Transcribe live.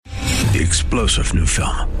the explosive new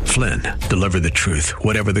film, Flynn, deliver the truth,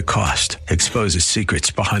 whatever the cost, exposes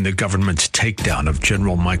secrets behind the government's takedown of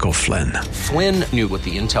General Michael Flynn. Flynn knew what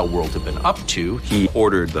the intel world had been up to. He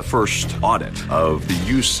ordered the first audit of the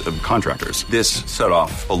use of contractors. This set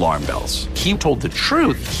off alarm bells. He told the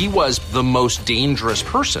truth. He was the most dangerous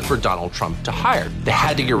person for Donald Trump to hire. They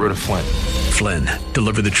had to get rid of Flynn. Flynn,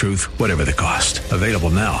 deliver the truth, whatever the cost. Available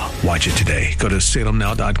now. Watch it today. Go to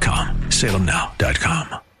salemnow.com.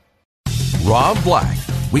 salemnow.com. Rob Black,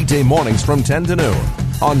 weekday mornings from 10 to noon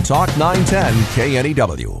on Talk 910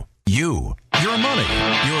 KNEW. You, your money,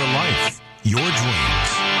 your life, your dreams.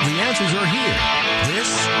 The answers are here.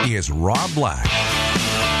 This is Rob Black.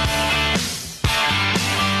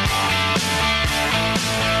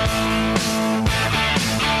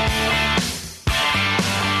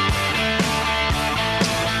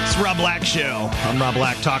 It's the Rob Black Show. I'm Rob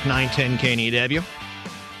Black, Talk 910 KNEW.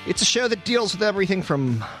 It's a show that deals with everything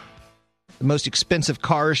from the most expensive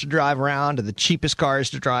cars to drive around to the cheapest cars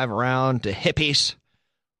to drive around to hippies.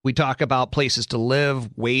 We talk about places to live,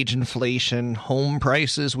 wage inflation, home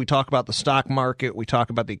prices. We talk about the stock market. We talk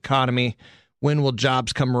about the economy. When will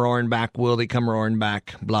jobs come roaring back? Will they come roaring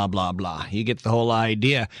back? Blah, blah, blah. You get the whole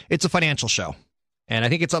idea. It's a financial show. And I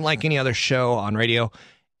think it's unlike any other show on radio.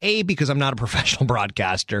 A, because I'm not a professional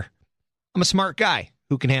broadcaster. I'm a smart guy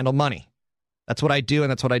who can handle money. That's what I do, and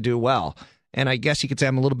that's what I do well. And I guess you could say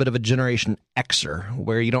I'm a little bit of a Generation Xer,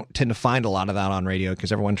 where you don't tend to find a lot of that on radio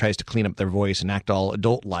because everyone tries to clean up their voice and act all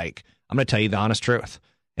adult-like. I'm going to tell you the honest truth.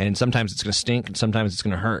 And sometimes it's going to stink, and sometimes it's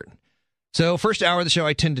going to hurt. So first hour of the show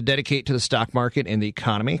I tend to dedicate to the stock market and the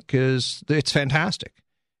economy because it's fantastic.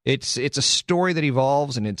 It's a story that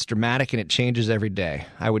evolves, and it's dramatic, and it changes every day.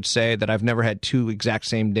 I would say that I've never had two exact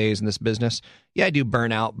same days in this business. Yeah, I do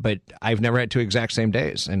burn out, but I've never had two exact same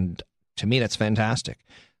days, and to me, that's fantastic.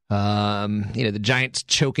 The Giants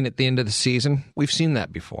choking at the end of the season, we've seen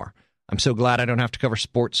that before. I'm so glad I don't have to cover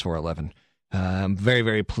sports for a living. I'm very,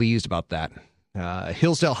 very pleased about that.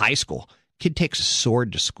 Hillsdale High School, kid takes a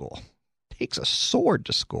sword to school.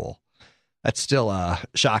 That's still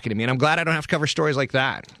shocking to me. And I'm glad I don't have to cover stories like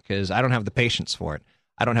that because I don't have the patience for it.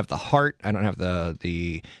 I don't have the heart. I don't have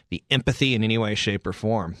the empathy in any way, shape, or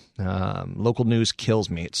form. Local news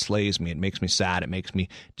kills me. It slays me. It makes me sad. It makes me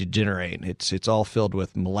degenerate. It's all filled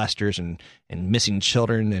with molesters and missing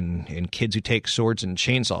children and kids who take swords and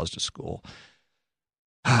chainsaws to school.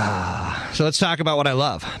 So let's talk about what I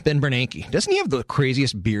love. Ben Bernanke. Doesn't he have the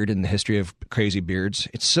craziest beard in the history of crazy beards?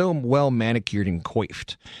 It's so well manicured and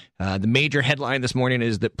coiffed. The major headline this morning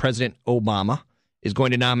is that President Obama is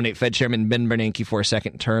going to nominate Fed Chairman Ben Bernanke for a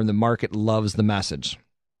second term. The market loves the message.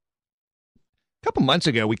 A couple months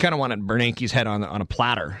ago, we kind of wanted Bernanke's head on a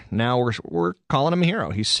platter. Now we're calling him a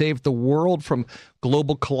hero. He saved the world from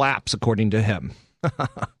global collapse, according to him.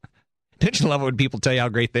 Don't you love it when people tell you how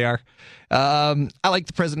great they are? I like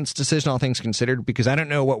the president's decision, all things considered, because I don't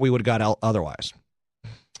know what we would have got otherwise.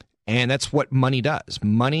 And that's what money does.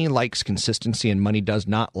 Money likes consistency, and money does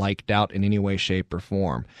not like doubt in any way, shape, or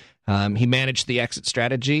form. He managed the exit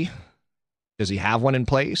strategy. Does he have one in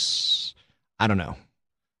place? I don't know.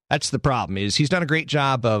 That's the problem, is he's done a great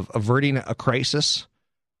job of averting a crisis,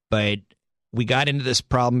 but we got into this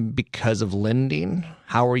problem because of lending.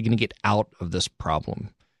 How are we going to get out of this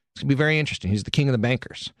problem? It's going to be very interesting. He's the king of the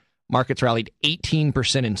bankers. Markets rallied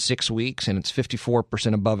 18% in 6 weeks, and it's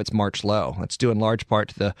 54% above its March low. That's due in large part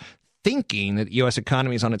to the thinking that the U.S.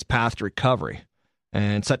 economy is on its path to recovery.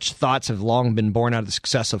 And such thoughts have long been born out of the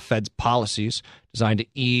success of Fed's policies designed to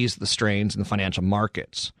ease the strains in the financial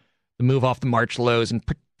markets. The move off the March lows in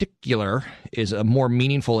particular is a more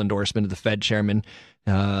meaningful endorsement of the Fed chairman,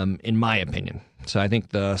 in my opinion. So I think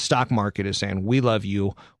the stock market is saying, we love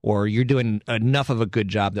you, or you're doing enough of a good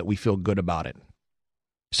job that we feel good about it.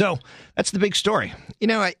 So that's the big story. You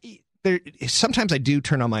know, sometimes I do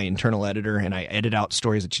turn on my internal editor and I edit out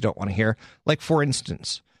stories that you don't want to hear. Like, for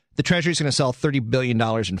instance, the Treasury is going to sell $30 billion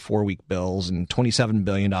in 4-week bills and $27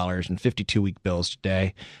 billion in 52-week bills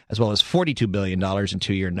today, as well as $42 billion in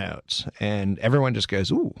 2-year notes. And everyone just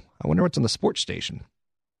goes, ooh, I wonder what's on the sports station.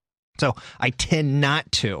 So I tend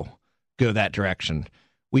not to go that direction.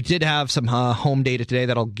 We did have some home data today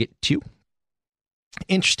that I'll get to.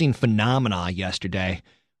 Interesting phenomena yesterday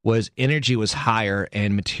was energy was higher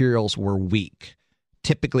and materials were weak.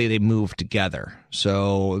 Typically, they move together.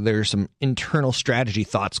 So there's some internal strategy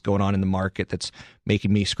thoughts going on in the market that's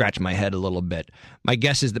making me scratch my head a little bit. My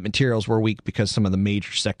guess is that materials were weak because some of the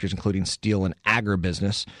major sectors, including steel and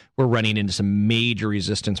agribusiness, were running into some major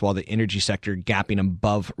resistance while the energy sector gapping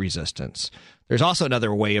above resistance. There's also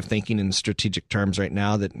another way of thinking in strategic terms right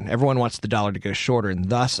now that everyone wants the dollar to go shorter, and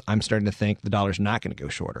thus I'm starting to think the dollar's not going to go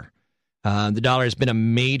shorter. The dollar has been a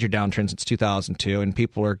major downtrend since 2002, and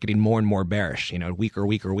people are getting more and more bearish. Weaker.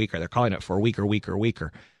 They're calling it for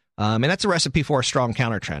weaker. And that's a recipe for a strong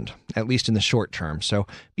counter trend, at least in the short term. So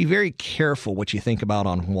be very careful what you think about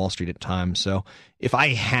on Wall Street at times. So if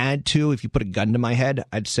you put a gun to my head,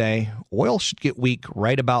 I'd say oil should get weak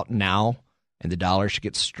right about now, and the dollar should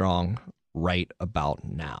get strong right about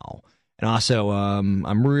now. And also,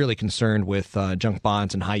 I'm really concerned with junk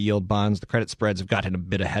bonds and high yield bonds. The credit spreads have gotten a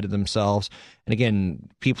bit ahead of themselves. And again,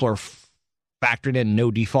 people are factoring in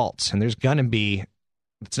no defaults, and it's not going to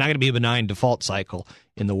be a benign default cycle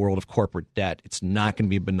in the world of corporate debt. It's not going to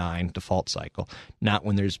be a benign default cycle, not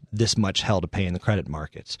when there's this much hell to pay in the credit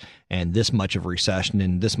markets and this much of a recession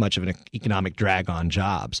and this much of an economic drag on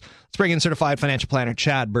jobs. Let's bring in certified financial planner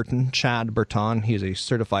Chad Burton. He is a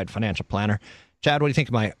certified financial planner. Chad, what do you think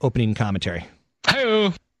of my opening commentary?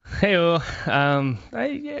 Hey-o.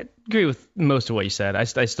 I agree with most of what you said. I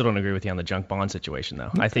still don't agree with you on the junk bond situation, though.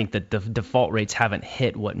 Okay. I think that the default rates haven't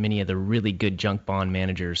hit what many of the really good junk bond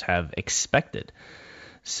managers have expected.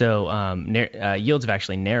 So yields have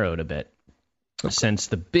actually narrowed a bit since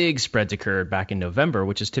the big spreads occurred back in November,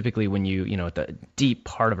 which is typically when at the deep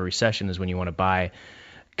part of a recession is when you want to buy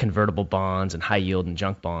convertible bonds and high yield and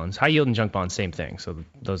junk bonds. High yield and junk bonds, same thing. So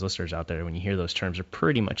those listeners out there, when you hear those terms, are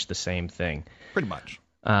pretty much the same thing. Pretty much.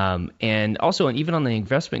 And also, and even on the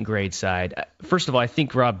investment grade side, first of all, I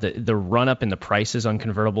think, Rob, the run up in the prices on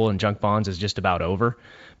convertible and junk bonds is just about over.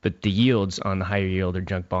 But the yields on the higher yield or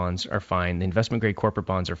junk bonds are fine. The investment grade corporate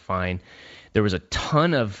bonds are fine. There was a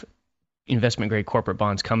ton of investment grade corporate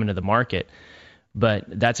bonds coming to the market, but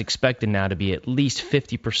that's expected now to be at least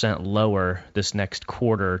 50% lower this next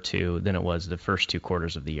quarter or two than it was the first 2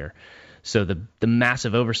 quarters of the year. So the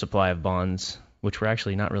massive oversupply of bonds, which were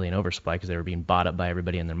actually not really an oversupply because they were being bought up by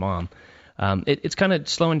everybody and their mom, it's kind of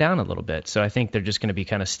slowing down a little bit. So I think they're just going to be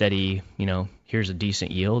kind of steady, here's a decent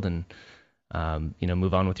yield and,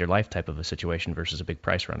 move on with your life type of a situation versus a big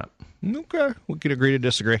price run up. Okay. We can agree to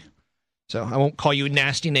disagree. So I won't call you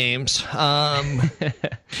nasty names.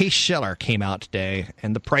 Case-Shiller came out today,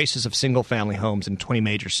 and the prices of single-family homes in 20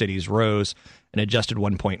 major cities rose an adjusted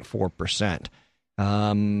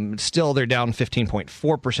 1.4%. Still, they're down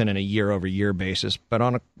 15.4% in a year-over-year basis, but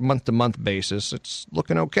on a month-to-month basis, it's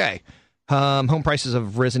looking okay. Home prices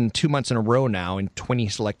have risen 2 months in a row now in 20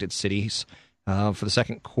 selected cities for the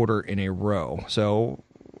second quarter in a row. So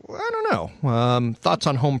I don't know. Thoughts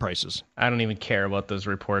on home prices? I don't even care about those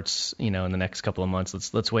reports, in the next couple of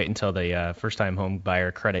months. Let's wait until the first-time home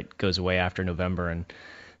buyer credit goes away after November and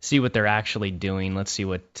see what they're actually doing. Let's see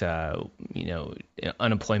what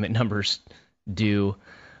unemployment numbers do.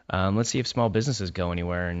 Let's see if small businesses go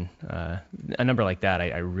anywhere. And a number like that,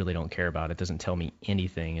 I really don't care about. It doesn't tell me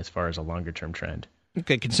anything as far as a longer-term trend.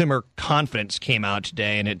 Okay, consumer confidence came out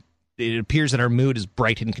today, and it appears that our mood has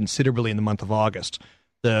brightened considerably in the month of August.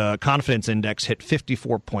 The confidence index hit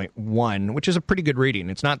 54.1, which is a pretty good reading.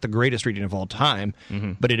 It's not the greatest reading of all time,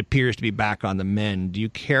 but it appears to be back on the mend. Do you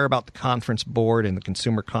care about the conference board and the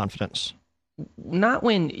consumer confidence? Not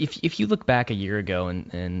if you look back a year ago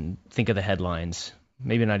and think of the headlines,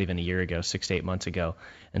 maybe not even a year ago, 6 to 8 months ago,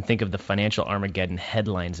 and think of the financial Armageddon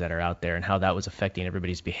headlines that are out there and how that was affecting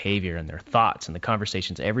everybody's behavior and their thoughts and the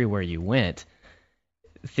conversations everywhere you went.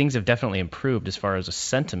 Things have definitely improved as far as a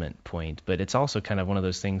sentiment point, but it's also kind of one of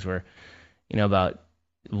those things where, about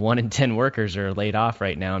 1 in 10 workers are laid off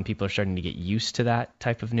right now, and people are starting to get used to that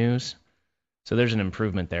type of news. So there's an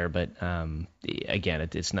improvement there, but again,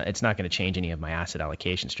 it's not going to change any of my asset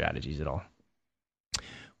allocation strategies at all.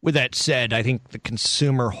 With that said, I think the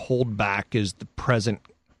consumer holdback is the present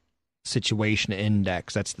situation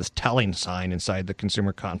index. That's the telling sign inside the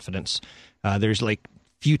consumer confidence. There's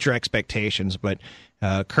future expectations, but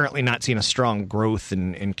currently not seeing a strong growth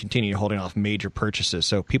and continue holding off major purchases.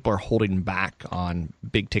 So people are holding back on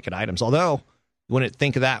big ticket items. Although you wouldn't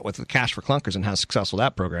think of that with the Cash for Clunkers and how successful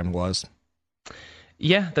that program was.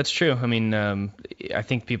 Yeah, that's true. I mean, I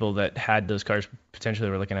think people that had those cars potentially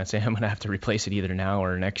were looking at saying, I'm going to have to replace it either now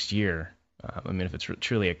or next year. If it's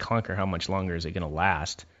truly a clunker, how much longer is it going to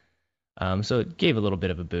last? So it gave a little bit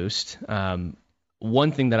of a boost.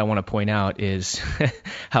 One thing that I want to point out is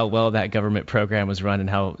how well that government program was run and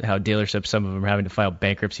how dealerships, some of them are having to file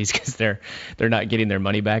bankruptcies because they're not getting their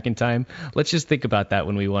money back in time. Let's just think about that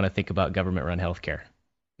when we want to think about government-run healthcare.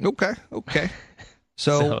 Okay.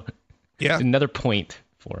 So yeah, another point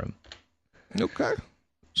for them. Okay.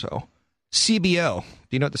 So CBO. Do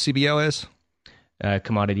you know what the CBO is?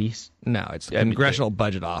 Commodities? No, it's the Congressional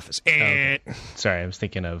Budget Office. Okay. Sorry, I was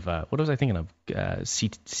thinking of what was I thinking of?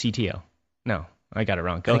 CTO. No. I got it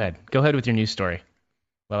wrong. Go ahead. Go ahead with your news story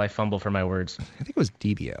while I fumble for my words. I think it was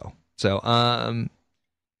DBO. So,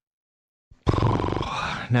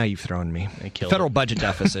 now you've thrown me. Federal budget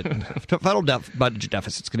deficit. Budget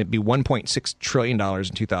deficit is going to be $1.6 trillion in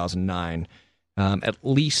 2009. At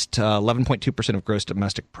least 11.2% of gross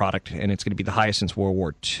domestic product, and it's going to be the highest since World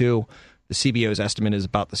War II. The CBO's estimate is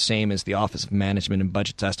about the same as the Office of Management and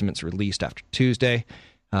Budget's estimates released after Tuesday.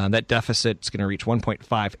 That deficit is going to reach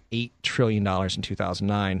 $1.58 trillion in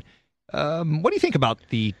 2009. What do you think about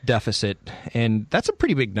the deficit? And that's a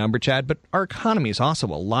pretty big number, Chad, but our economy is also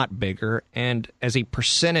a lot bigger. And as a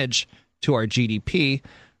percentage to our GDP,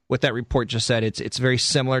 what that report just said, it's very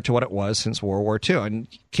similar to what it was since World War II. And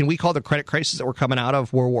can we call the credit crisis that we're coming out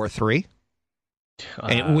of World War III?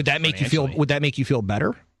 And would that make you feel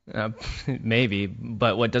better? Maybe,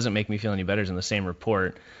 but what doesn't make me feel any better is in the same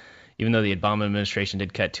report, even though the Obama administration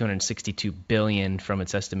did cut $262 billion from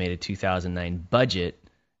its estimated 2009 budget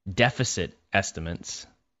deficit estimates,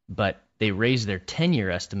 but they raised their 10-year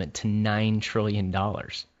estimate to $9 trillion.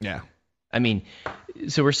 Yeah. I mean,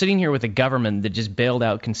 so we're sitting here with a government that just bailed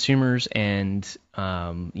out consumers and,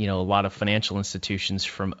 a lot of financial institutions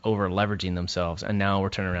from over-leveraging themselves, and now we're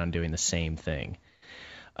turning around doing the same thing.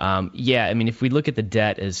 If we look at the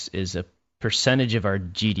debt as a percentage of our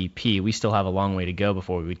GDP, we still have a long way to go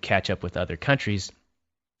before we would catch up with other countries.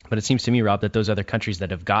 But it seems to me, Rob, that those other countries that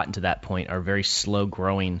have gotten to that point are very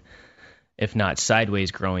slow-growing, if not sideways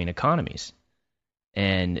growing economies.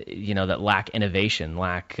 And, that lack innovation,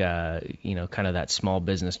 kind of that small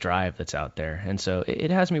business drive that's out there. And so it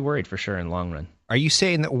has me worried for sure in the long run. Are you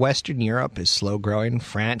saying that Western Europe is slow-growing?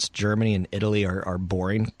 France, Germany, and Italy are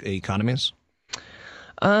boring economies?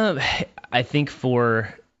 I think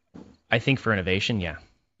for innovation, yeah.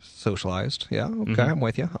 Socialized, yeah. Okay, I'm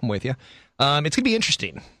with you. It's going to be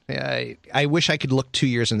interesting. I wish I could look 2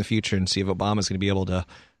 years in the future and see if Obama's going to be able to.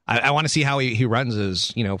 I want to see how he runs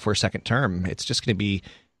his, for a second term. It's just going to be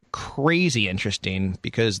crazy interesting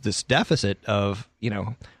because this deficit of,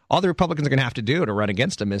 all the Republicans are going to have to do to run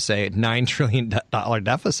against him is say $9 trillion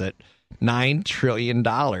deficit, $9 trillion,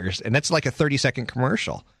 and that's like a 30-second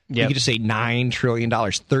commercial. Yep. You can just say $9 trillion,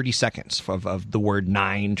 30 seconds of the word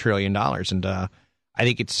 $9 trillion. And I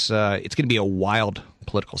think it's going to be a wild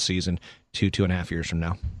political season 2.5 years from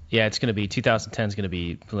now. Yeah, it's going to be 2010 is going to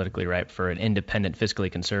be politically ripe for an independent,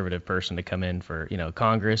 fiscally conservative person to come in for,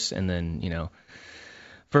 Congress and then,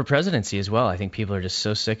 for presidency as well. I think people are just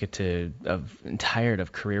so sick of and tired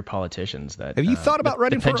of career politicians that. Have you thought about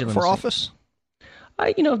running for office?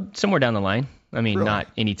 Somewhere down the line. I mean, really? Not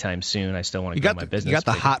anytime soon. I still want to grow my business. You got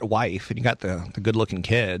the hot wife, and you got the good-looking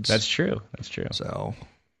kids. That's true. So,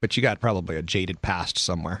 but you got probably a jaded past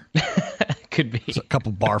somewhere. Could be. So a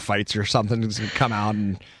couple bar fights or something that's going to come out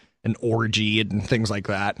and an orgy and things like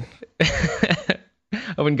that. I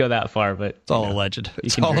wouldn't go that far, but it's all alleged.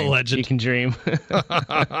 It's all alleged. You can dream.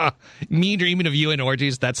 Me dreaming of you in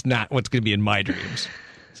orgies, that's not what's going to be in my dreams.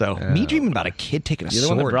 So, me dreaming about a kid taking a sword. You're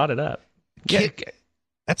the one that brought it up.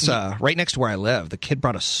 That's right next to where I live. The kid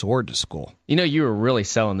brought a sword to school. You were really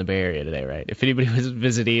selling the Bay Area today, right? If anybody was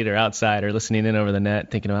visiting or outside or listening in over the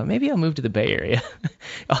net thinking about, maybe I'll move to the Bay Area,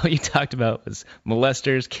 all you talked about was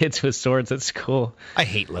molesters, kids with swords at school. I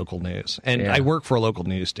hate local news. And I work for a local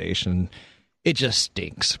news station. It just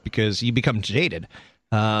stinks because you become jaded.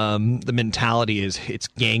 The mentality it's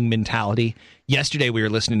gang mentality. Yesterday, we were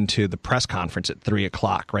listening to the press conference at 3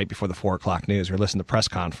 o'clock, right before the 4 o'clock news. We were listening to the press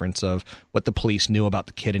conference of what the police knew about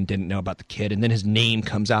the kid and didn't know about the kid. And then his name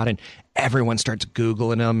comes out, and everyone starts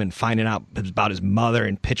Googling him and finding out about his mother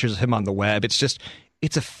and pictures of him on the web. It's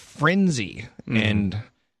a frenzy. And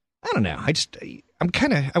I don't know. I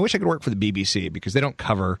wish I could work for the BBC because they don't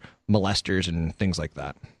cover molesters and things like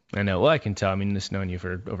that. I know. Well, I can tell. I mean, just knowing you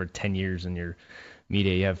for over 10 years in your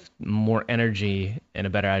media, you have more energy and a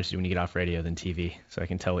better attitude when you get off radio than TV. So I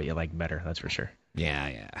can tell what you like better. That's for sure.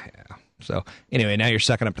 Yeah. So anyway, now you're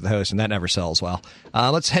sucking up to the host, and that never sells well.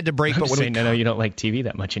 Let's head to break. I'm just saying, no, you don't like TV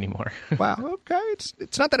that much anymore. Wow. Okay.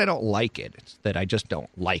 It's not that I don't like it. It's that I just don't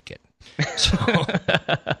like it. So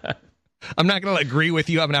I'm not going to agree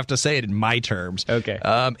with you. I'm going to have to say it in my terms. Okay.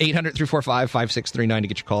 800-345-5639 to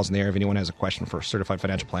get your calls in the air if anyone has a question for Certified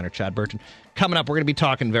Financial Planner Chad Burton. Coming up, we're going to be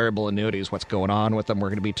talking variable annuities, what's going on with them. We're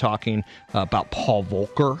going to be talking about Paul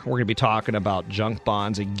Volcker. We're going to be talking about junk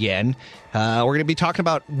bonds again. We're going to be talking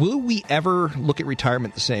about, will we ever look at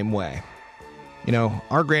retirement the same way?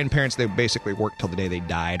 Our grandparents, they basically worked till the day they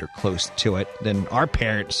died or close to it. Then our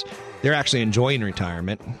parents, they're actually enjoying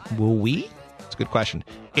retirement. Will we? It's a good question.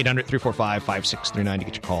 800-345-5639 to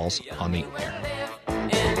get your calls on the air.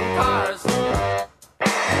 I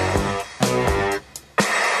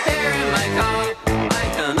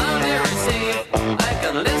can only receive. I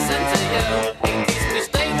can listen to you. It keeps me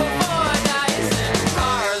stable for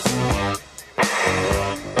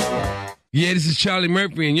Yeah, this is Charlie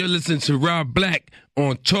Murphy, and you're listening to Rob Black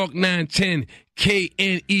on Talk 910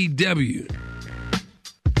 KNEW.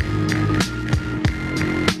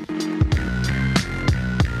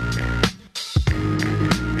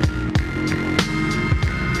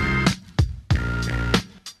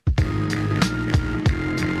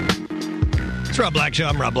 It's Rob Black Show.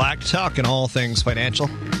 I'm Rob Black, talking all things financial.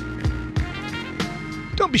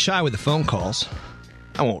 Don't be shy with the phone calls.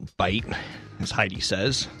 I won't bite, as Heidi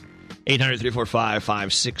says.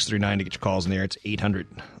 800-345-5639 to get your calls in the air. It's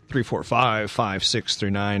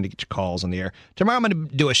 800-345-5639 to get your calls in the air. Tomorrow I'm going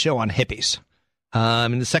to do a show on hippies.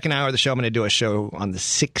 In the second hour of the show, I'm going to do a show on the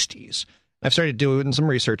 60s. I've started doing some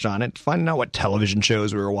research on it, finding out what television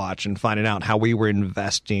shows we were watching, finding out how we were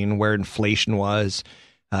investing, where inflation was,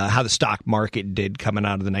 how the stock market did coming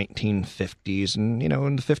out of the 1950s. And,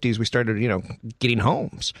 in the 50s, we started, getting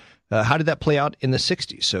homes. How did that play out in the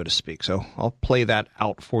 60s, so to speak? So I'll play that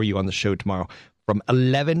out for you on the show tomorrow from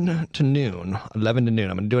 11 to noon. 11 to noon.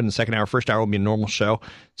 I'm going to do it in the second hour. First hour will be a normal show.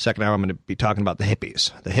 Second hour, I'm going to be talking about the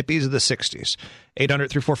hippies. The hippies of the 60s.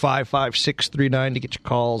 800-345-5639 to get your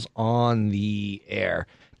calls on the air.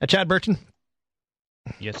 Now, Chad Burton.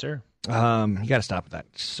 Yes, sir. You got to stop with that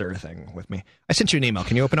sir thing with me. I sent you an email.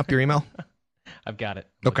 Can you open up your email? I've got it.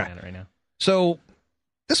 Okay. Looking at it right now. So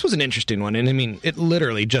this was an interesting one, and I mean, it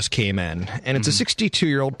literally just came in, and it's a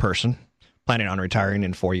 62-year-old person planning on retiring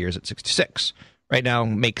in 4 years at 66. Right now,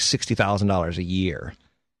 makes $60,000 a year.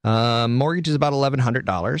 Mortgage is about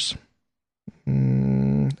 $1,100.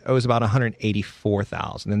 Owes about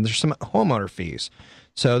 $184,000. And there's some homeowner fees.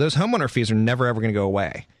 So those homeowner fees are never, ever going to go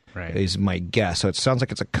away. Right. Is my guess. So it sounds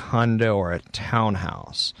like it's a condo or a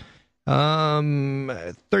townhouse.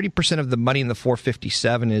 30% of the money in the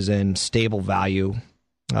 457 is in stable value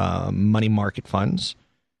money market funds.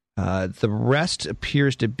 The rest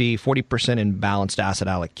appears to be 40% in balanced asset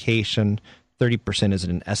allocation. 30% is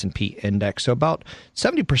in an S&P index. So about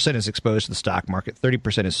 70% is exposed to the stock market.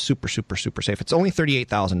 30% is super, super, super safe. It's only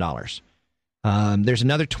 $38,000. There's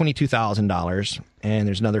another $22,000, and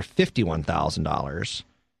there's another $51,000.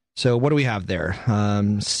 So what do we have there?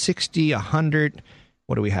 60, 100.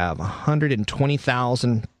 What do we have?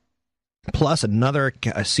 120,000 plus another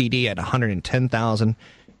CD at 110,000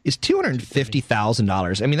 is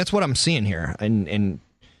 $250,000. I mean, that's what I'm seeing here, and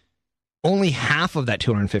only half of that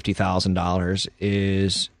 $250,000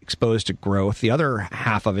 is exposed to growth. The other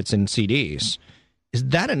half of it's in CDs. Is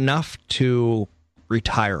that enough to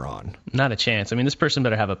retire on? Not a chance. I mean, this person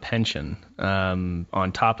better have a pension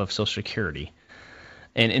on top of Social Security.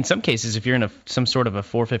 And in some cases, if you're in some sort of a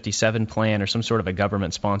 457 plan or some sort of a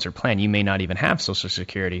government-sponsored plan, you may not even have Social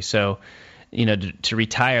Security. So, to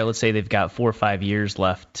retire, let's say they've got 4 or 5 years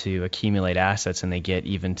left to accumulate assets, and they get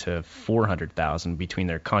even to $400,000 between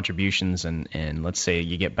their contributions, and let's say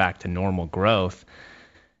you get back to normal growth,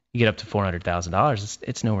 you get up to $400,000.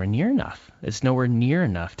 It's nowhere near enough. It's nowhere near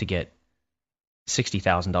enough to get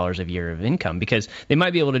 $60,000 a year of income, because they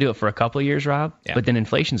might be able to do it for a couple of years, Rob, but then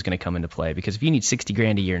inflation is going to come into play, because if you need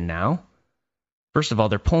 $60,000 a year now, first of all,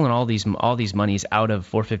 they're pulling all these monies out of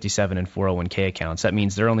 457 and 401k accounts. That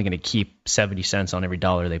means they're only going to keep 70 cents on every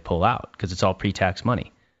dollar they pull out, because it's all pre-tax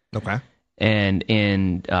money. Okay. And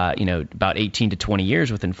in about 18 to 20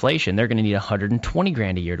 years with inflation, they're going to need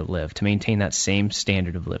 $120,000 a year to live, to maintain that same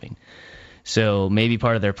standard of living. So maybe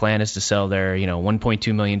part of their plan is to sell their,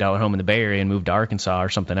 $1.2 million home in the Bay Area and move to Arkansas or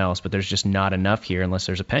something else. But there's just not enough here unless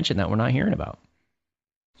there's a pension that we're not hearing about.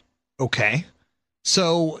 Okay.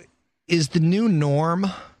 So is the new norm,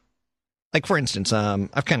 like, for instance,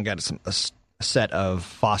 I've kind of got a set of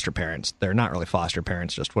foster parents. They're not really foster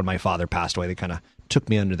parents. Just when my father passed away, they kind of took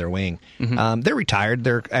me under their wing. Mm-hmm. They're retired.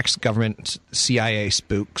 They're ex-government CIA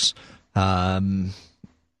spooks.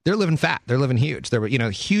 They're living fat. They're living huge. They're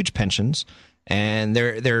huge pensions, and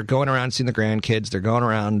they're going around seeing the grandkids. They're going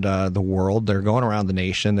around the world. They're going around the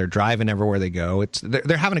nation. They're driving everywhere they go.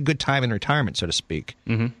 They're having a good time in retirement, so to speak.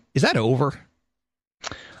 Mm-hmm. Is that over?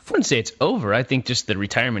 I wouldn't say it's over. I think just the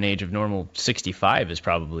retirement age of normal 65 is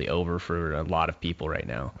probably over for a lot of people right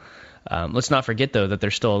now. Let's not forget, though, that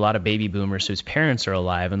there's still a lot of baby boomers whose parents are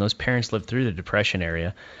alive, and those parents lived through the Depression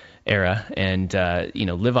era and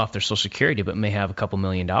live off their Social Security, but may have a couple $1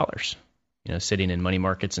 million, sitting in money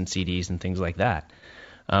markets and CDs and things like that.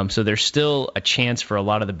 So there's still a chance for a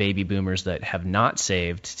lot of the baby boomers that have not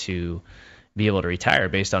saved to be able to retire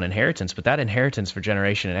based on inheritance. But that inheritance for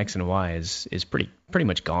Generation X and Y is pretty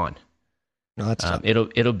much gone. No, that's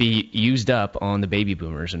it'll be used up on the baby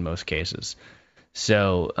boomers in most cases.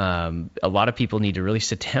 So a lot of people need to really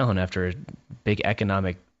sit down after a big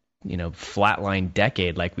economic flatline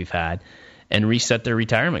decade like we've had, and reset their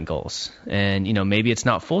retirement goals. And, maybe it's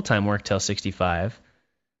not full-time work till 65.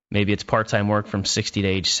 Maybe it's part-time work from 60 to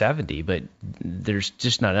age 70, but there's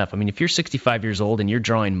just not enough. I mean, if you're 65 years old and you're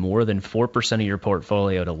drawing more than 4% of your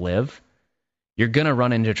portfolio to live, you're going to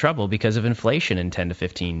run into trouble because of inflation in 10 to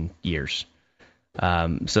 15 years.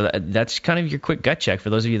 So that's kind of your quick gut check for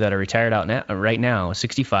those of you that are retired right now,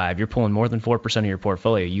 65, you're pulling more than 4% of your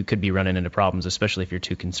portfolio. You could be running into problems, especially if you're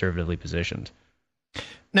too conservatively positioned.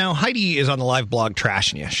 Now, Heidi is on the live blog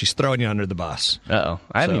trashing you. She's throwing you under the bus. Uh-oh.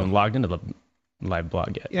 I haven't even logged into the live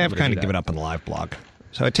blog yet. Yeah, I've kind of given up on the live blog.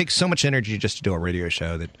 So it takes so much energy just to do a radio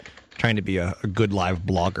show that trying to be a good live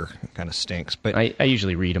blogger kind of stinks. But I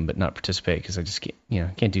usually read them but not participate because I just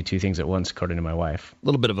can't do two things at once, according to my wife. A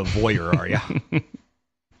little bit of a voyeur, are you?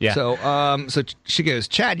 Yeah. So she goes,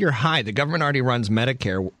 Chad, you're high. The government already runs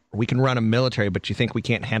Medicare. We can run a military, but you think we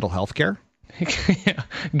can't handle health care?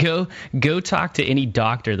 Go talk to any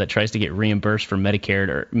doctor that tries to get reimbursed for Medicare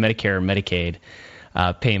or Medicaid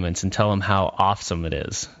payments and tell them how awesome it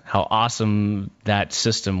is, how awesome that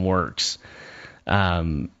system works.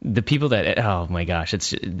 The people that, oh my gosh,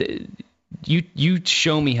 it's you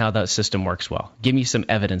show me how that system works well. Give me some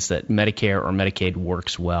evidence that Medicare or Medicaid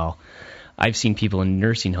works well. I've seen people in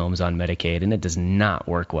nursing homes on Medicaid, and it does not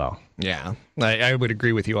work well. Yeah, I would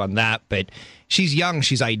agree with you on that. But she's young.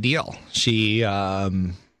 She's ideal. She's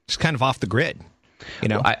kind of off the grid.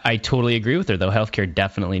 Well, I totally agree with her, though. Healthcare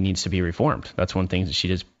definitely needs to be reformed. That's one thing that she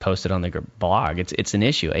just posted on the blog. It's an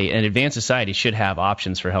issue. An advanced society should have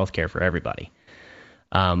options for healthcare for everybody.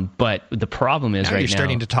 But the problem is now you're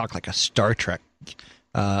starting to talk like a Star Trek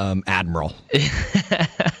admiral.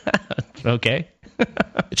 Okay.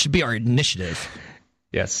 It should be our initiative.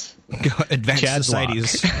 Yes. Advanced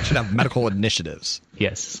societies should have medical initiatives.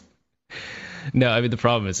 Yes. No, I mean, the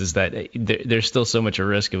problem is that there's still so much a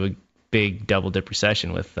risk of a big double-dip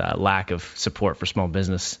recession with lack of support for small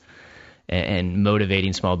business and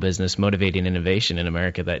motivating small business, motivating innovation in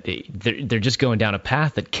America, that they're just going down a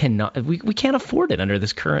path that we can't afford it under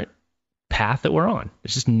this current path that we're on.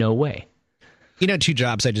 There's just no way. Two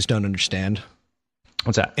jobs I just don't understand.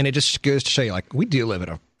 What's that? And it just goes to show you, we do live in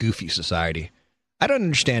a goofy society. I don't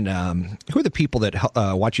understand who are the people that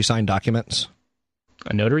watch you sign documents?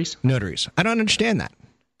 Notaries? Notaries. I don't understand that.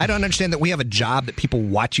 I don't understand that we have a job that people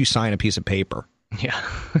watch you sign a piece of paper. Yeah.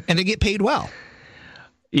 And they get paid well.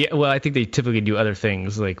 Yeah, well, I think they typically do other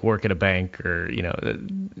things like work at a bank or,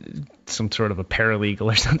 some sort of a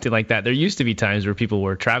paralegal or something like that. There used to be times where people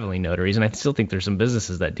were traveling notaries, and I still think there's some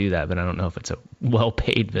businesses that do that, but I don't know if it's a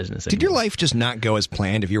well-paid business anymore. Did your life just not go as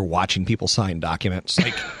planned if you're watching people sign documents?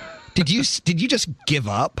 Did you just give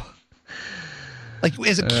up?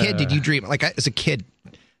 As a kid, did you dream? As a kid,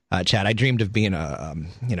 Chad, I dreamed of being a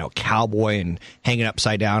cowboy and hanging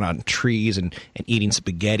upside down on trees and eating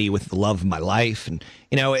spaghetti with the love of my life. And,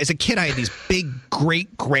 as a kid, I had these big,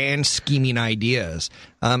 great, grand, scheming ideas.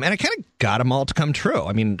 And I kind of got them all to come true.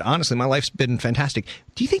 I mean, honestly, my life's been fantastic.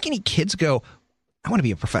 Do you think any kids go, I want to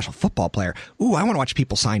be a professional football player? Ooh, I want to watch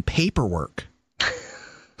people sign paperwork.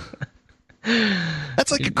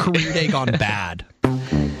 That's like a career day gone bad.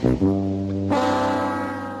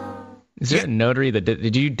 Is there a notary that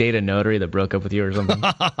did you date a notary that broke up with you or something?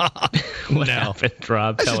 What happened,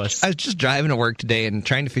 Rob? Tell us. I was just driving to work today and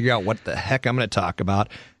trying to figure out what the heck I'm going to talk about.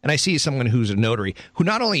 And I see someone who's a notary who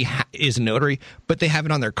not only is a notary, but they have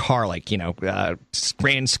it on their car,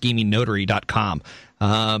 grandschemingnotary.com.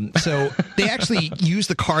 So they actually use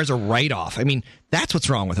the car as a write-off. I mean, that's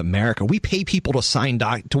what's wrong with America. We pay people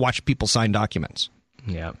to watch people sign documents.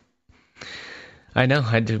 Yeah. I know,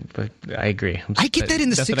 I do, but I agree. I get that in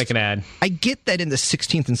the that's what I can add. I get that in the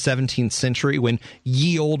 16th and 17th century when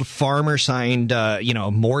ye old farmer signed, a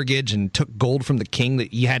mortgage and took gold from the king,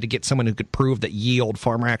 that you had to get someone who could prove that ye old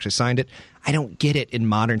farmer actually signed it. I don't get it in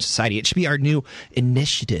modern society. It should be our new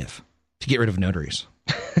initiative to get rid of notaries.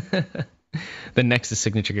 The next is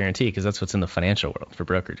signature guarantee, because that's what's in the financial world for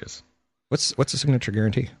brokerages. What's a signature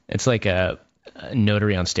guarantee? It's like a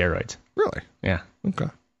notary on steroids. Really? Yeah. Okay.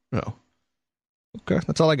 No. Okay,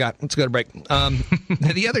 that's all I got. Let's go to break.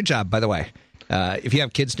 The other job, by the way, if you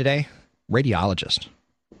have kids today, radiologist.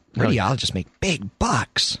 Radiologists make big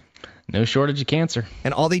bucks. No shortage of cancer.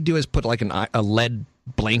 And all they do is put a lead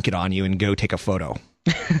blanket on you and go take a photo.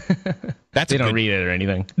 They don't read it or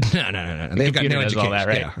anything. No. They've got no education. All that,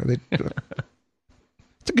 right? Yeah,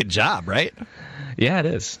 it's a good job, right? Yeah, it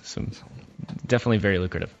is. Definitely very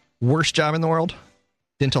lucrative. Worst job in the world?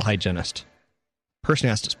 Dental hygienist. Person who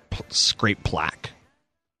has to scrape plaque.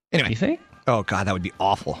 Anyway. You think? Oh, God, that would be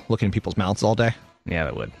awful. Looking in people's mouths all day. Yeah,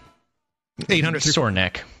 that would. 800 sore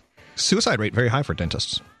neck. Suicide rate very high for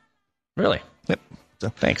dentists. Really? Yep. So,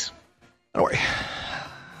 thanks. Don't worry.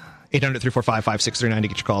 800-345-5639 to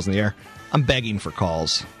get your calls in the air. I'm begging for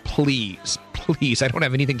calls. Please, please. I don't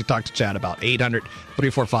have anything to talk to Chad about.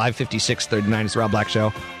 800-345-5639. It's the Rob Black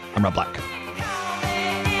Show. I'm Rob Black.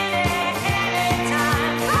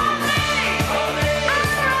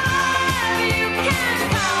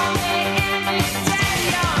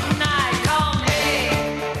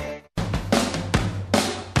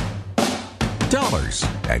 Dollars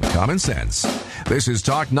and common sense. This is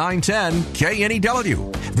Talk 910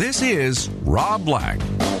 KNEW. This is Rob Black.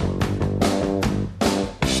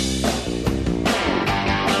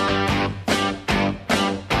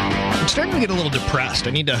 I'm starting to get a little depressed.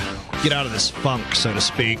 I need to get out of this funk, so to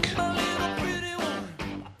speak.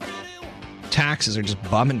 Taxes are just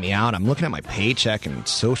bumming me out. I'm looking at my paycheck and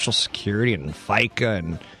Social Security and FICA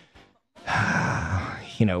and,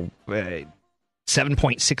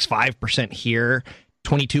 7.65% here,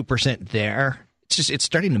 22% there. It's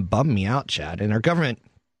starting to bum me out, Chad. And our government,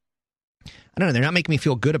 I don't know, they're not making me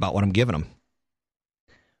feel good about what I'm giving them.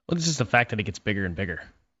 Well, it's just the fact that it gets bigger and bigger,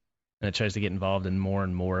 and it tries to get involved in more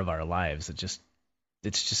and more of our lives. It's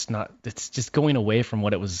just going away from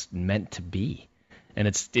what it was meant to be, and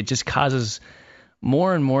it just causes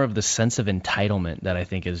more and more of the sense of entitlement that I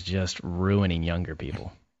think is just ruining younger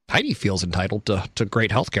people. Heidi feels entitled to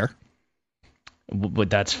great health care. But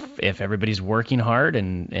that's if everybody's working hard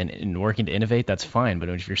and working to innovate, that's fine. But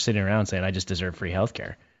if you're sitting around saying, I just deserve free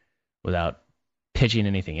healthcare without pitching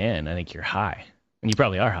anything in, I think you're high. And you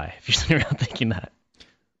probably are high if you're sitting around thinking that.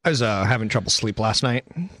 I was having trouble sleep last night.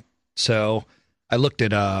 So I looked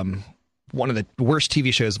at one of the worst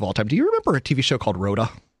TV shows of all time. Do you remember a TV show called Rhoda?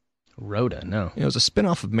 Rhoda, no. It was a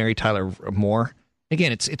spinoff of Mary Tyler Moore.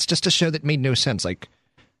 Again, it's just a show that made no sense. Like,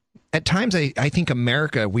 at times, I think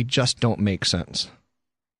America, we just don't make sense.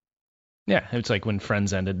 Yeah, it's like when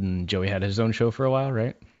Friends ended and Joey had his own show for a while,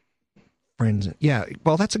 right? Friends, yeah.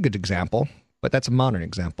 Well, that's a good example, but that's a modern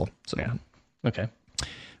example. So. Yeah. Okay.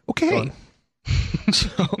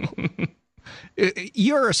 So,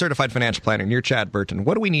 you're a certified financial planner, and you're Chad Burton.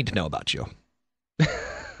 What do we need to know about you?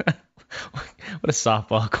 What a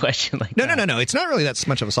softball question like that. No. It's not really that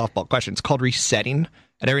much of a softball question. It's called resetting.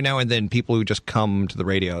 And every now and then, people who just come to the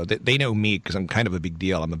radio, they know me because I'm kind of a big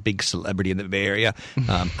deal. I'm a big celebrity in the Bay Area.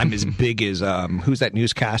 I'm as big as, who's that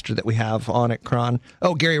newscaster that we have on at Cron?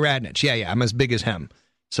 Oh, Gary Radnich. Yeah, I'm as big as him.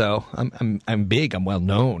 So I'm big. I'm well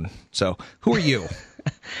known. So who are you?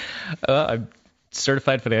 I'm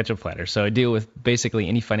certified financial planner, so I deal with basically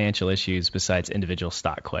any financial issues besides individual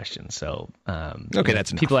stock questions. So, okay,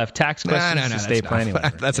 that's enough. People have tax questions. Estate planning.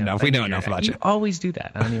 That's enough. We know enough about you. You always do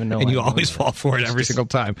that. I don't even know. And you always fall for it every single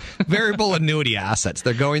time. Variable annuity assets.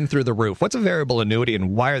 They're going through the roof. What's a variable annuity,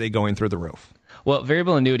 and why are they going through the roof? Well,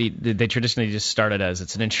 variable annuity, they traditionally just started as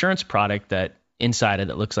it's an insurance product that inside it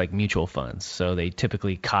that looks like mutual funds. So they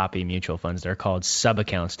typically copy mutual funds. They're called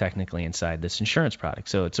sub-accounts technically inside this insurance product.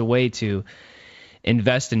 So it's a way to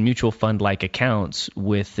invest in mutual fund-like accounts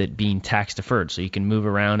with it being tax-deferred. So you can move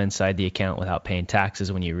around inside the account without paying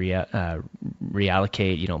taxes. When you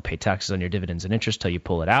reallocate, you don't pay taxes on your dividends and interest till you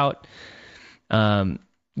pull it out.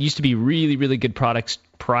 Used to be really, really good products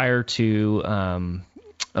prior to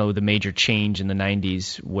the major change in the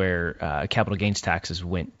 90s where capital gains taxes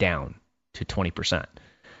went down to 20%.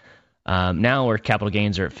 Now where capital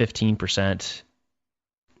gains are at 15%,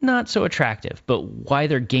 not so attractive. But why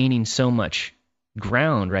they're gaining so much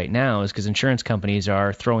ground right now is because insurance companies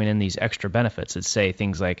are throwing in these extra benefits that say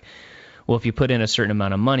things like, well, if you put in a certain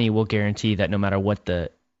amount of money, we'll guarantee that no matter what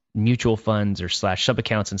the mutual funds or /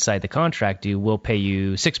 sub-accounts inside the contract do, we'll pay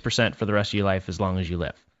you 6% for the rest of your life as long as you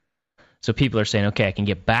live. So people are saying, okay, I can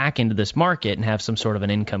get back into this market and have some sort of an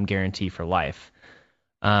income guarantee for life.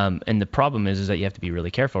 And the problem is that you have to be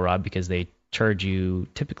really careful, Rob, because they charge you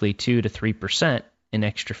typically 2 to 3% in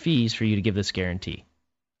extra fees for you to give this guarantee.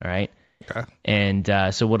 All right. Okay. And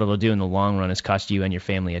so what it'll do in the long run is cost you and your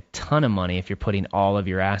family a ton of money if you're putting all of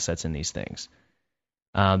your assets in these things.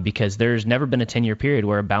 Because there's never been a 10-year period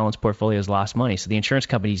where a balanced portfolio has lost money. So the insurance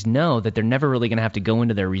companies know that they're never really going to have to go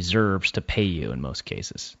into their reserves to pay you in most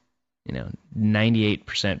cases.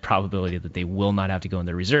 98% probability that they will not have to go in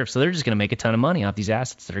their reserves. So they're just going to make a ton of money off these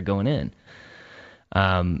assets that are going in.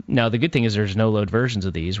 Now, the good thing is there's no-load versions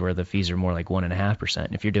of these where the fees are more like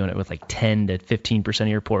 1.5%. If you're doing it with like 10 to 15% of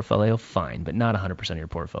your portfolio, fine, but not 100% of your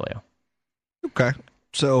portfolio. Okay.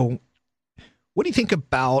 So what do you think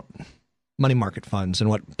about money market funds and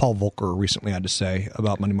what Paul Volcker recently had to say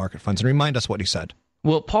about money market funds? And remind us what he said.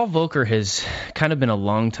 Well, Paul Volcker has kind of been a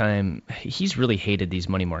long time, he's really hated these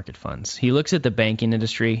money market funds. He looks at the banking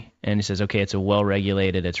industry and he says, okay, it's a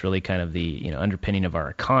well-regulated, it's really kind of the underpinning of our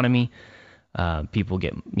economy. People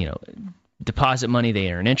get, deposit money,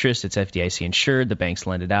 they earn interest. It's FDIC insured. The banks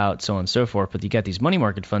lend it out, so on and so forth. But you got these money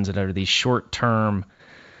market funds that are these short-term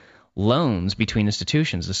loans between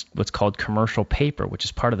institutions. This what's called commercial paper, which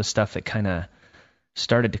is part of the stuff that kind of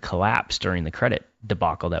started to collapse during the credit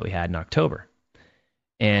debacle that we had in October.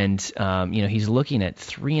 And he's looking at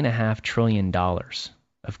 $3.5 trillion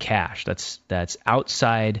of cash that's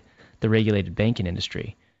outside the regulated banking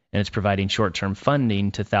industry, and it's providing short-term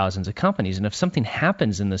funding to thousands of companies. And if something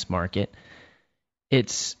happens in this market,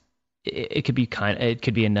 it could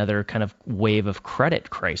be another kind of wave of credit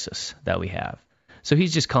crisis that we have. So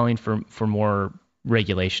he's just calling for more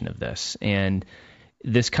regulation of this. And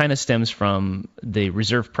this kind of stems from the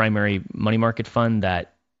Reserve Primary Money Market Fund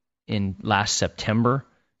that in last September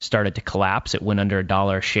started to collapse. It went under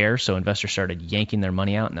 $1 a share, so investors started yanking their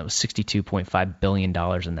money out, and that was $62.5 billion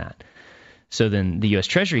in that. So then the U.S.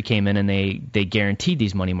 Treasury came in and they guaranteed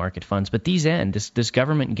these money market funds. But this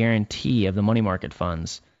government guarantee of the money market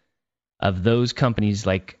funds of those companies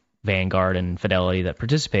like Vanguard and Fidelity that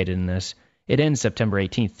participated in this, it ends September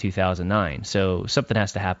 18th, 2009. So something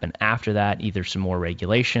has to happen after that, either some more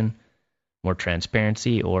regulation, more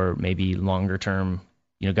transparency, or maybe longer term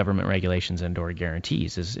government regulations and or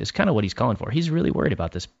guarantees is kind of what he's calling for. He's really worried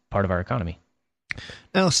about this part of our economy.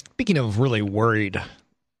 Now, speaking of really worried,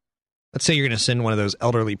 let's say you're going to send one of those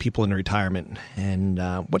elderly people into retirement, and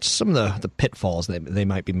what's some of the pitfalls they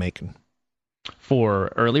might be making?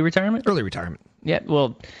 For early retirement? Early retirement. Yeah,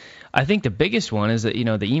 well, I think the biggest one is that,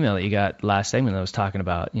 the email that you got last segment that was talking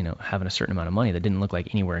about, having a certain amount of money that didn't look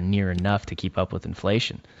like anywhere near enough to keep up with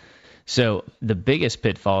inflation. So the biggest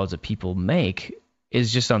pitfalls that people make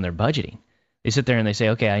is just on their budgeting. They sit there and they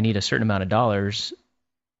say, okay, I need a certain amount of dollars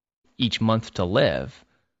each month to live,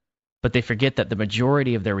 but they forget that the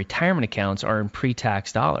majority of their retirement accounts are in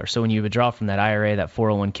pre-tax dollars. So when you withdraw from that IRA, that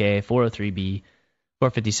 401k, 403b,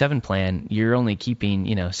 457 plan, you're only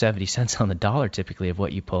keeping 70 cents on the dollar typically of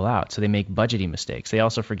what you pull out. So they make budgeting mistakes. They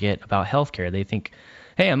also forget about healthcare. They think,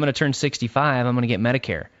 hey, I'm going to turn 65, I'm going to get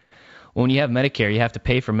Medicare. Well, when you have Medicare, you have to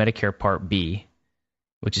pay for Medicare Part B,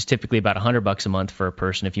 which is typically about $100 a month for a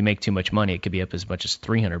person. If you make too much money, it could be up as much as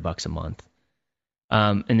 $300 a month.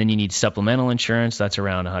 And then you need supplemental insurance. That's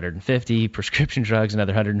around $150. Prescription drugs,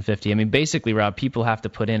 another $150. I mean, basically, Rob, people have to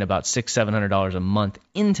put in about $600-700 a month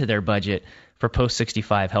into their budget for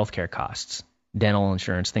post-65 healthcare costs, dental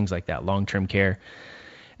insurance, things like that, long-term care.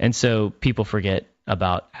 And so people forget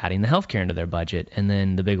about adding the healthcare into their budget. And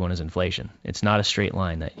then the big one is inflation. It's not a straight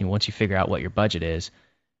line. That once you figure out what your budget is,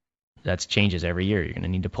 that changes every year. You're going to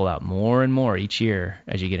need to pull out more and more each year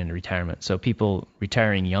as you get into retirement. So people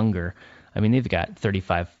retiring younger, I mean, they've got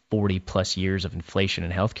 35, 40 plus years of inflation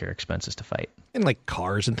and healthcare expenses to fight. And like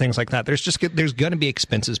cars and things like that. There's going to be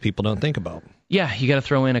expenses people don't think about. Yeah, you got to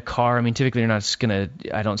throw in a car. I mean, typically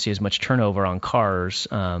I don't see as much turnover on cars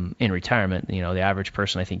in retirement. The average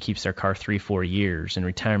person, I think, keeps their car 3-4 years. In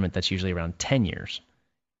retirement, that's usually around 10 years.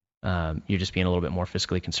 You're just being a little bit more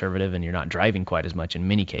fiscally conservative, and you're not driving quite as much in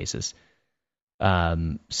many cases.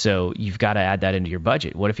 So you've got to add that into your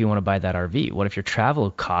budget. What if you want to buy that RV? What if your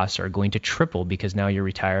travel costs are going to triple because now you're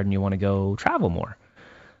retired and you want to go travel more?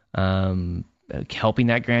 Helping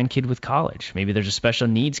that grandkid with college. Maybe there's a special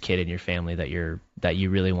needs kid in your family that you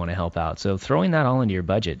really want to help out. So throwing that all into your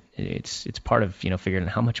budget, it's part of figuring out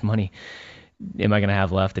how much money am I going to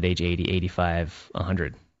have left at age 80, 85,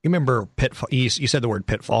 100. You remember Pitfall? You said the word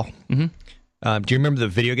Pitfall. Mm-hmm. Do you remember the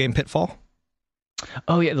video game Pitfall?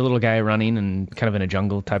 Oh, yeah, the little guy running and kind of in a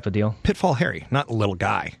jungle type of deal. Pitfall Harry, not little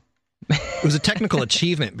guy. It was a technical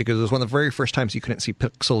achievement because it was one of the very first times you couldn't see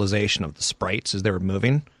pixelization of the sprites as they were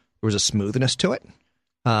moving. There was a smoothness to it.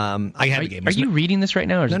 I had the game. Are you reading this right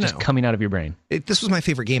now, or is it just coming out of your brain? This was my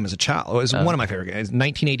favorite game as a child. It was one of my favorite games.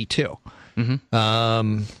 1982.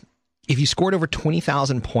 Mm-hmm. If you scored over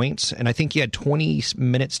 20,000 points, and I think you had 20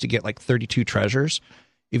 minutes to get like 32 treasures,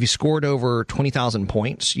 if you scored over 20,000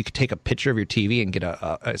 points, you could take a picture of your TV and get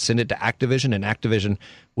send it to Activision, and Activision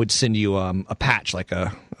would send you a patch, like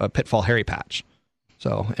a Pitfall Harry patch.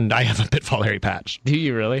 So, and I have a Pitfall Harry patch. Do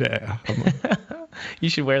you really? Yeah. You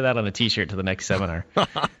should wear that on a T-shirt to the next seminar.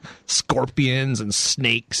 Scorpions and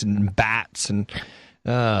snakes and bats, and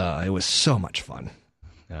it was so much fun.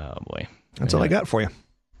 Oh, boy. That's all I got for you.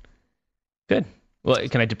 Good. Well,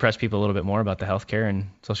 can I depress people a little bit more about the healthcare and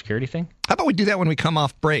Social Security thing? How about we do that when we come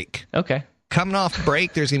off break? Okay. Coming off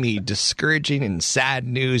break, there's going to be discouraging and sad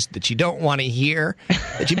news that you don't want to hear,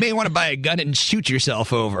 that you may want to buy a gun and shoot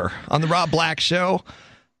yourself over on the Rob Black Show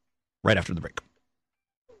right after the break.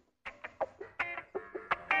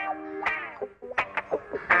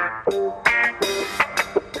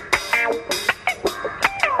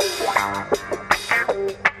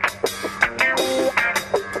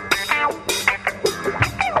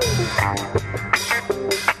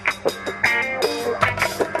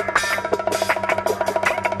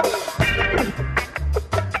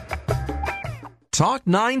 Talk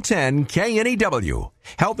 910 KNEW,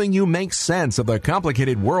 helping you make sense of the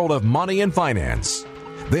complicated world of money and finance.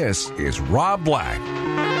 This is Rob Black.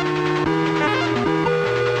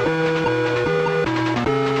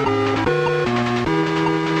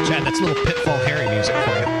 Chad, that's a little Pitfall Harry music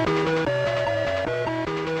for you.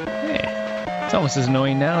 Hey, it's almost as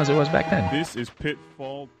annoying now as it was back then. This is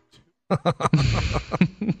Pitfall 2.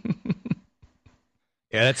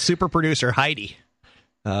 Yeah, that's super producer Heidi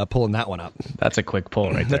pulling that one up. That's a quick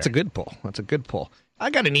pull right there. That's a good pull. That's a good pull.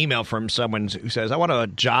 I got an email from someone who says, I want a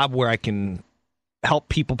job where I can help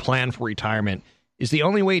people plan for retirement. Is the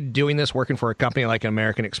only way doing this working for a company like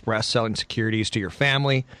American Express, selling securities to your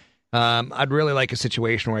family? I'd really like a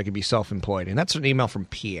situation where I could be self-employed. And that's an email from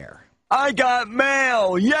Pierre. I got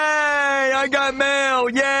mail! Yay! I got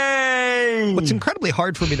mail! Yay! What's incredibly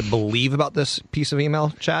hard for me to believe about this piece of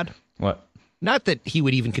email, Chad? What? Not that he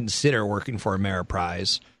would even consider working for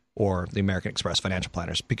Ameriprise or the American Express financial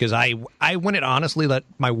planners, because I wouldn't honestly let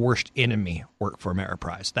my worst enemy work for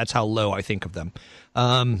Ameriprise. That's how low I think of them.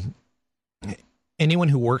 Anyone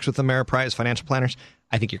who works with Ameriprise financial planners,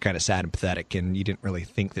 I think you're kind of sad and pathetic, and you didn't really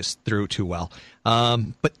think this through too well.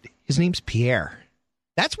 But his name's Pierre.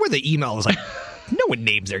 That's where the email is like, no one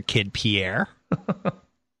names their kid Pierre.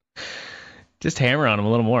 Just hammer on him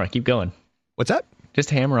a little more. Keep going. What's that? Just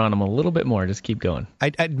hammer on him a little bit more. Just keep going.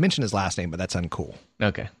 I'd mention his last name, but that's uncool.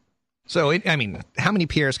 Okay. So, how many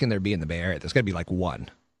Pierres can there be in the Bay Area? There's got to be like one.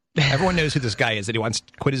 Everyone knows who this guy is, that he wants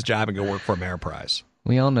to quit his job and go work for Ameriprise.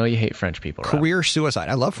 We all know you hate French people, Rob. Career suicide.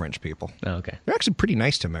 I love French people. Oh, okay. They're actually pretty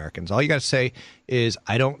nice to Americans. All you got to say is,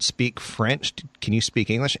 I don't speak French. Can you speak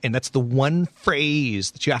English? And that's the one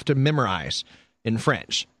phrase that you have to memorize in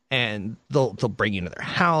French. And they'll bring you into their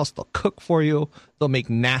house. They'll cook for you. They'll make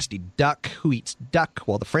nasty duck. Who eats duck?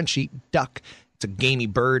 Well, the French eat duck. It's a gamey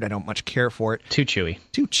bird. I don't much care for it. Too chewy.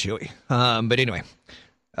 But anyway,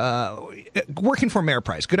 working for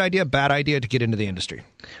Ameriprise, good idea, bad idea to get into the industry?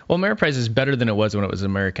 Well, Ameriprise is better than it was when it was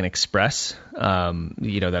American Express.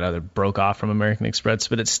 That other broke off from American Express,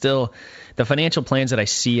 but it's still, the financial plans that I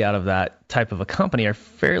see out of that type of a company are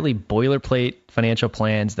fairly boilerplate financial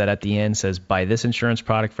plans that at the end says, buy this insurance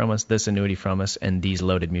product from us, this annuity from us, and these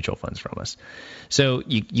loaded mutual funds from us. So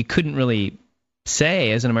you couldn't really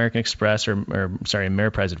say as an American Express or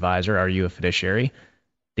Ameriprise advisor, are you a fiduciary?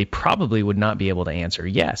 They probably would not be able to answer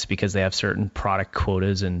yes, because they have certain product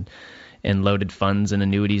quotas and loaded funds and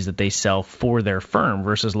annuities that they sell for their firm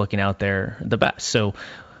versus looking out there the best. So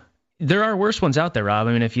there are worse ones out there, Rob.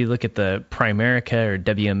 I mean, if you look at the Primerica or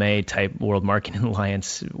WMA type World Marketing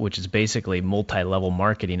Alliance, which is basically multi-level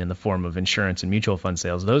marketing in the form of insurance and mutual fund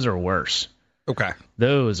sales, those are worse. Okay.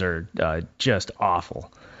 Those are just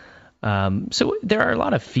awful. So there are a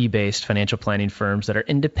lot of fee-based financial planning firms that are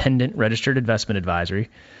independent registered investment advisory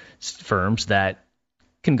firms that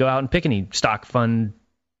can go out and pick any stock fund,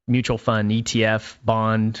 mutual fund, ETF,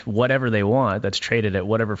 bond, whatever they want that's traded at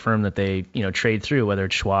whatever firm that they trade through, whether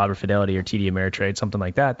it's Schwab or Fidelity or TD Ameritrade, something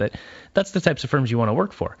like that. That's the types of firms you want to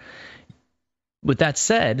work for. With that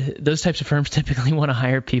said, those types of firms typically want to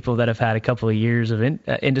hire people that have had a couple of years of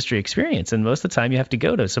industry experience. And most of the time you have to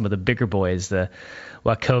go to some of the bigger boys, the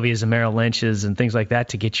Wachovias and Merrill Lynch's and things like that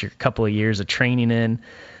to get your couple of years of training in,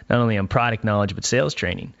 not only on product knowledge, but sales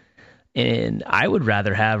training. And I would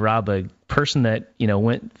rather have, Rob, a person that,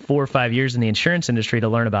 went 4 or 5 years in the insurance industry to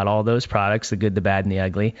learn about all those products, the good, the bad, and the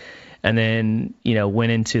ugly, and then,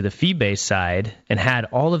 went into the fee-based side and had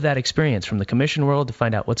all of that experience from the commission world to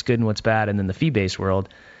find out what's good and what's bad, and then the fee-based world.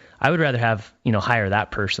 I would rather have, hire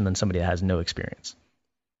that person than somebody that has no experience.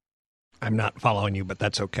 I'm not following you, but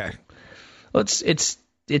that's okay. Well, it's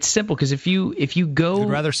simple, because if you go... You'd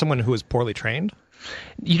rather someone who is poorly trained?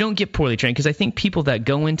 You don't get poorly trained, because I think people that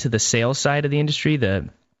go into the sales side of the industry, the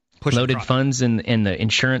loaded funds and the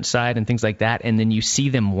insurance side and things like that, and then you see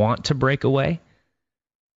them want to break away,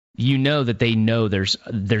 that they know there's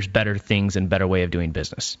better things and better way of doing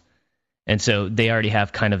business. And so they already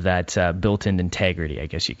have kind of that built-in integrity, I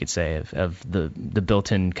guess you could say, of the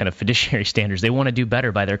built-in kind of fiduciary standards. They want to do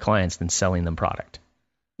better by their clients than selling them product.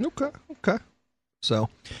 Okay. So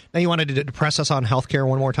now you wanted to press us on healthcare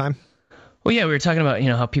one more time? Well, yeah, we were talking about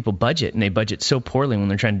how people budget, and they budget so poorly when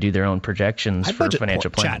they're trying to do their own projections for financial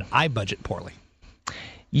planning. Chad, I budget poorly.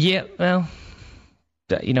 Yeah, well,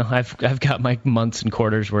 I've got my months and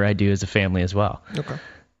quarters where I do as a family as well. Okay,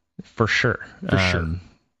 for sure.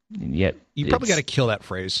 Yeah, you probably got to kill that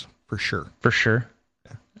phrase for sure. For sure.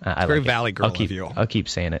 I very like Valley Girl of you. I'll keep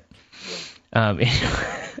saying it.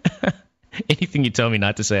 Anything you tell me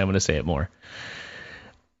not to say, I'm going to say it more.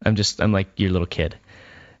 I'm like your little kid.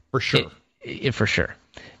 For sure. For sure.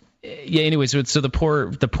 Yeah. Anyway, so the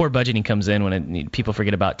poor budgeting comes in when people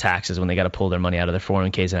forget about taxes when they got to pull their money out of their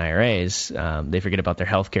 401ks and IRAs. They forget about their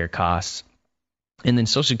healthcare costs. And then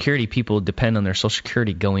Social Security, people depend on their Social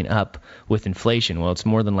Security going up with inflation. Well, it's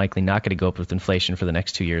more than likely not going to go up with inflation for the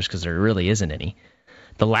next 2 years because there really isn't any.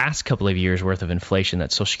 The last couple of years worth of inflation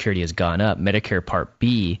that Social Security has gone up, Medicare Part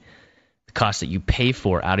B, the cost that you pay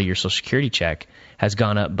for out of your Social Security check, has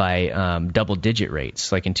gone up by double-digit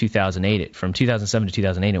rates. Like in 2008, from 2007 to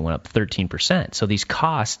 2008, it went up 13%. So these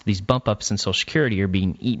costs, these bump-ups in Social Security are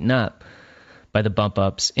being eaten up by the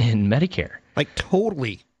bump-ups in Medicare. Like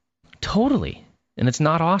totally. Totally. And it's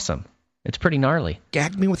not awesome. It's pretty gnarly.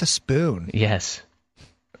 Gag me with a spoon. Yes.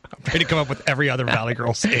 I'm trying to come up with every other Valley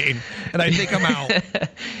Girl saying, and I think I'm out.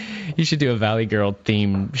 You should do a Valley Girl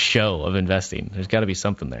themed show of investing. There's got to be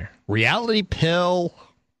something there. Reality pill.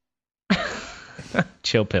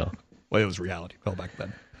 Chill pill. Well, it was reality pill back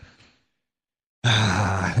then.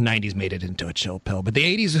 The 90s made it into a chill pill, but the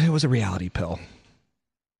 80s, it was a reality pill.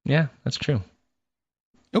 Yeah, that's true.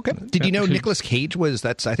 Okay. Did you know Nicolas Cage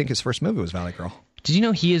that's I think his first movie was Valley Girl. Did you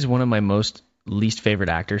know he is one of my most least favorite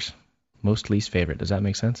actors? Most least favorite. Does that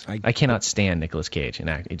make sense? I cannot stand Nicolas Cage in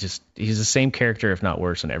act. He's the same character, if not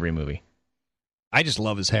worse, in every movie. I just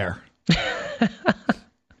love his hair.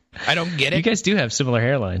 I don't get it. You guys do have similar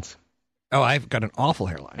hairlines. Oh, I've got an awful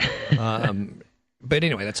hairline. But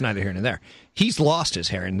anyway, that's neither here nor there. He's lost his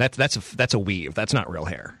hair, and that's a weave. That's not real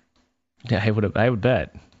hair. Yeah, I would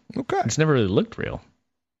bet. Okay. It's never really looked real.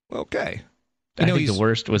 Okay. I think the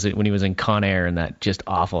worst was it when he was in Con Air and that just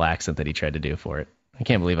awful accent that he tried to do for it. I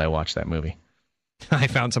can't believe I watched that movie. I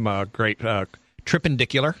found some great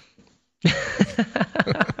tripendicular.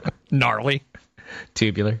 Gnarly.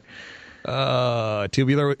 Tubular.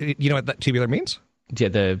 Tubular. You know what that tubular means? Yeah,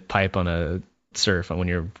 the pipe on a surf when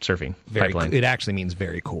you're surfing. Pipeline. It actually means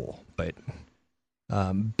very cool. But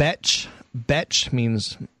betch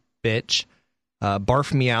means bitch.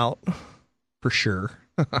 Barf me out for sure.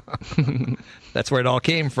 That's where it all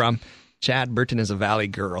came from. Chad Burton is a Valley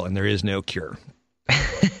Girl, and there is no cure.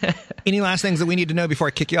 Any last things that we need to know before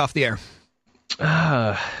I kick you off the air?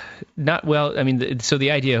 Not well. I mean, so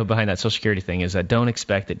the idea behind that Social Security thing is that don't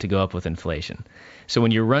expect it to go up with inflation. So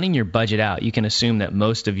when you're running your budget out, you can assume that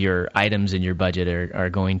most of your items in your budget are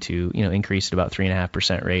going to, increase at about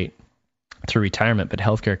 3.5% rate through retirement, but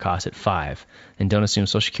healthcare costs at 5%. And don't assume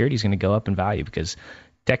Social Security is going to go up in value because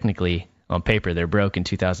technically, on paper, they're broke in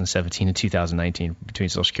 2017 and 2019 between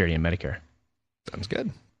Social Security and Medicare. Sounds good.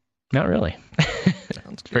 Not really.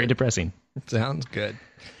 Sounds good. Very depressing. Sounds good.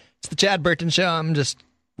 It's the Chad Burton Show. I'm just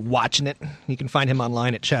watching it. You can find him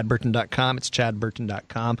online at chadburton.com. It's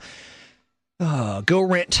chadburton.com. Go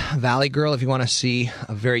rent Valley Girl if you want to see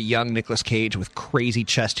a very young Nicolas Cage with crazy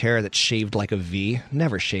chest hair that's shaved like a V.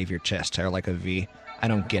 Never shave your chest hair like a V. I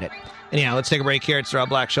don't get it. Anyhow, let's take a break here. It's the Rob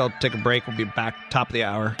Black Show. Take a break. We'll be back top of the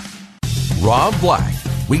hour. Rob Black,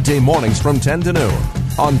 weekday mornings from 10 to noon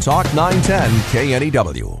on Talk 910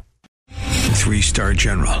 KNEW. 3-star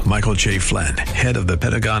General Michael J. Flynn, head of the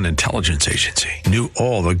Pentagon Intelligence Agency, knew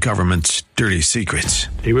all the government's dirty secrets.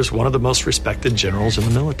 He was one of the most respected generals in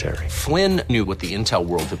the military. Flynn knew what the intel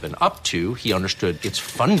world had been up to. He understood its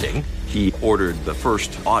funding. He ordered the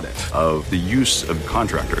first audit of the use of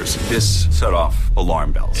contractors. This set off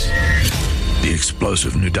alarm bells. The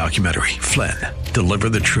explosive new documentary, Flynn, Deliver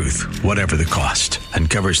the Truth, Whatever the Cost,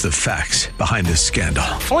 uncovers the facts behind this scandal.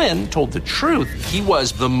 Flynn told the truth. He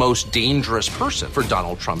was the most dangerous person for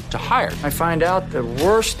Donald Trump to hire. I find out the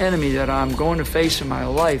worst enemy that I'm going to face in my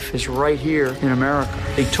life is right here in America.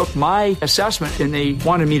 They took my assessment and they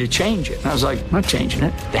wanted me to change it. And I was like, I'm not changing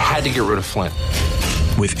it. They had to get rid of Flynn.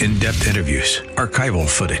 With in-depth interviews, archival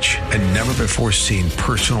footage, and never-before-seen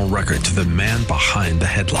personal records of the man behind the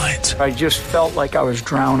headlines. I just felt like I was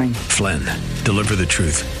drowning. Flynn, Deliver the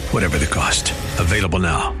Truth, Whatever the Cost. Available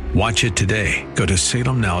now. Watch it today. Go to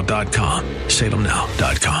salemnow.com.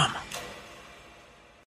 salemnow.com.